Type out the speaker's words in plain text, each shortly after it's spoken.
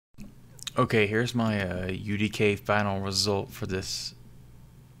Okay, here's my UDK final result for this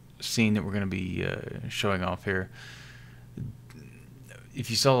scene that we're going to be showing off here. If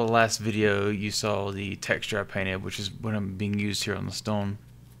you saw the last video, you saw the texture I painted, which is what I'm being used here on the stone.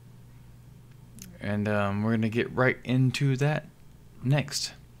 And we're going to get right into that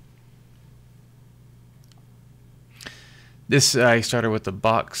next. This I started with the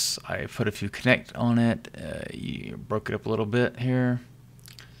box. I put a few connect on it. You broke it up a little bit here.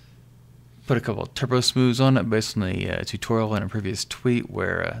 Put a couple of turbo smooths on it based on the tutorial in a previous tweet,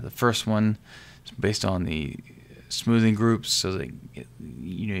 where the first one is based on the smoothing groups, so that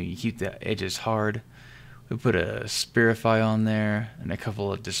you keep the edges hard. We put a spherify on there and a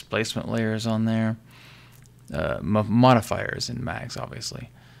couple of displacement layers on there, modifiers in max, obviously.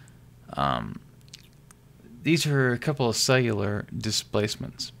 These are a couple of cellular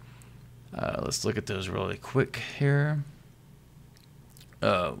displacements. Let's look at those really quick here.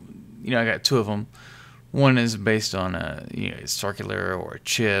 I got two of them. One is based on circular or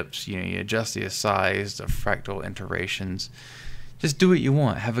chips. You adjust the size, the fractal iterations. Just do what you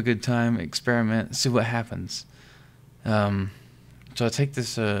want. Have a good time. Experiment. See what happens. So I take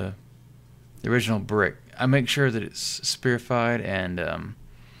this the original brick. I make sure that it's spherified and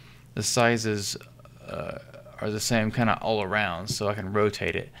the sizes are the same kind of all around, so I can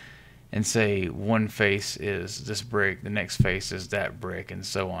rotate it and say one face is this brick, the next face is that brick, and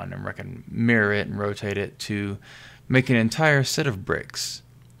so on. And I can mirror it and rotate it to make an entire set of bricks.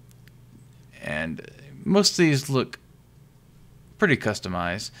 And most of these look pretty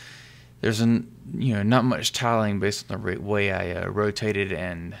customized. There's not much tiling based on the way I rotated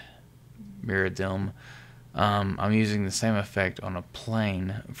and mirrored them. I'm using the same effect on a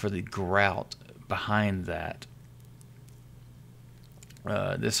plane for the grout behind that.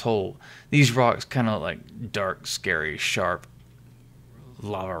 These rocks kind of like dark, scary, sharp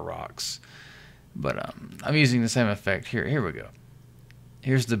lava rocks, but I'm using the same effect here. Here we go.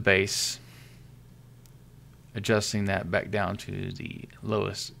 Here's the base, adjusting that back down to the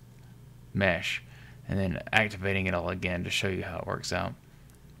lowest mesh, and then activating it all again to show you how it works out.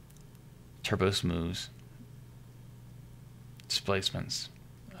 Turbo smooths, displacements.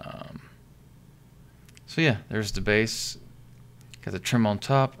 So yeah, there's the base. Got the trim on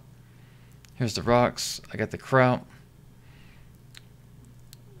top. Here's the rocks. I got the kraut.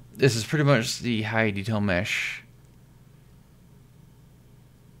 This is pretty much the high detail mesh.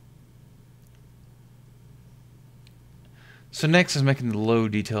 So next is making the low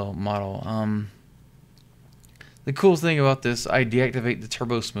detail model. The cool thing about this, I deactivate the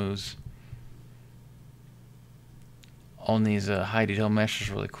turbo smooths on these high detail meshes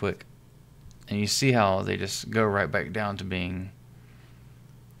really quick. And you see how they just go right back down to being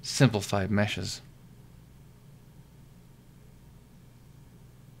simplified meshes.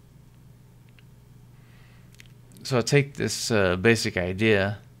 So I take this basic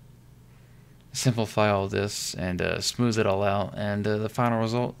idea, simplify all this, and smooth it all out, and the final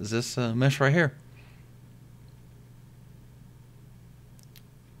result is this mesh right here.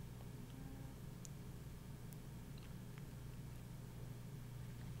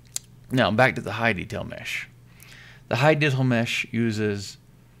 Now back to the high detail mesh. The high detail mesh uses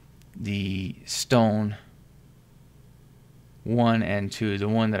the stone 1 and 2, the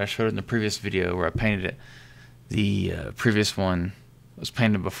one that I showed in the previous video where I painted it. The previous one was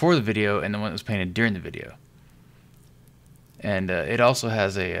painted before the video, and the one that was painted during the video. And it also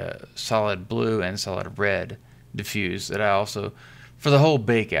has a solid blue and solid red diffuse that I also, for the whole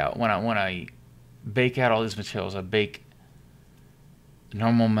bake out, when I bake out all these materials, I bake the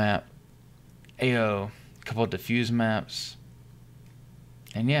normal map, AO, a couple of diffuse maps,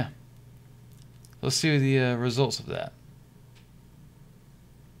 and yeah. Let's see the results of that.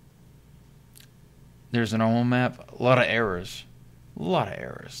 There's a normal map, a lot of errors. A lot of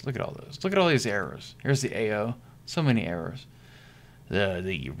errors. Look at all those. Look at all these errors. Here's the AO, so many errors.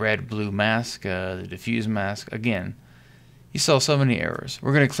 The red-blue mask, the diffuse mask, again, you saw so many errors.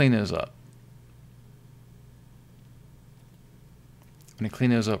 We're going to clean those up. I'm going to clean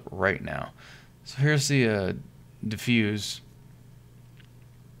those up right now. So here's the diffuse.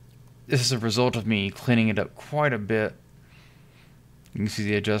 This is a result of me cleaning it up quite a bit. You can see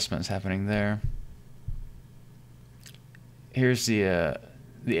the adjustments happening there. Here's the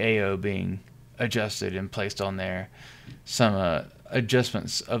AO being adjusted and placed on there. Some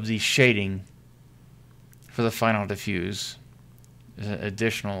adjustments of the shading for the final diffuse. There's an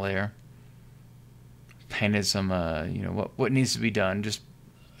additional layer. Painted some, what needs to be done. Just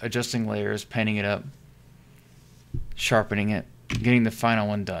adjusting layers, painting it up, sharpening it, getting the final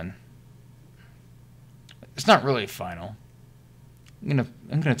one done. It's not really final. I'm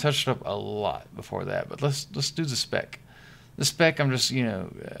gonna touch it up a lot before that, but let's do the spec. The spec, I'm just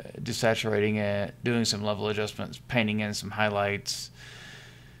desaturating it, doing some level adjustments, painting in some highlights.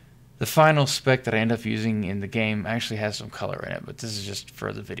 The final spec that I end up using in the game actually has some color in it, but this is just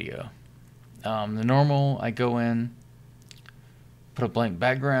for the video. The normal, I go in, put a blank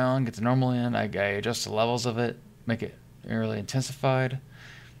background, get the normal in, I adjust the levels of it, make it really intensified.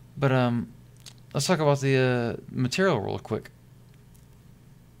 But let's talk about the material real quick.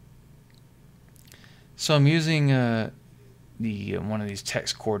 So I'm using one of these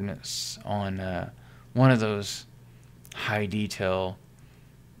text coordinates on one of those high detail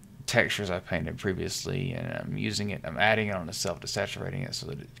textures I painted previously, and I'm using it. I'm adding it on itself, desaturating it so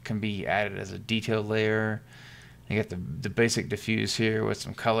that it can be added as a detail layer. I get the basic diffuse here with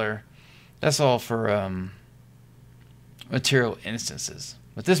some color. That's all for material instances.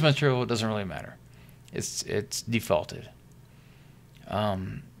 But this material doesn't really matter. It's defaulted.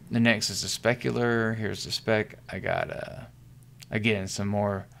 The next is the specular. Here's the spec. I got again some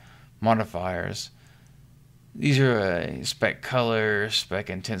more modifiers. These are spec color, spec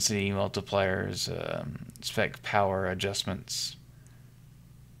intensity multipliers, spec power adjustments.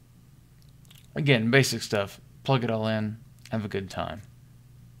 Again, basic stuff. Plug it all in. Have a good time.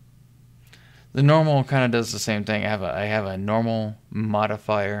 The normal kind of does the same thing. I have a normal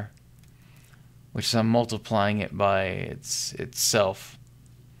modifier, which is I'm multiplying it by itself,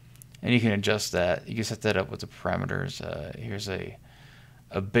 and you can adjust that. You can set that up with the parameters. Here's a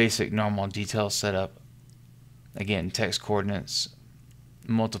basic normal detail setup. Again, text coordinates,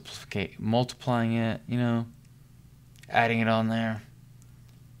 multiplying it, adding it on there.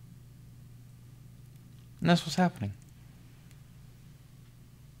 And that's what's happening.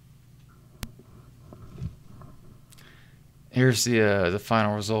 Here's the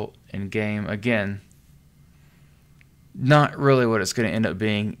final result in game. Again, not really what it's going to end up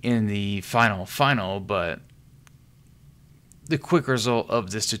being in the final, but the quick result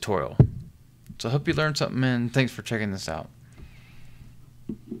of this tutorial. So I hope you learned something, and thanks for checking this out.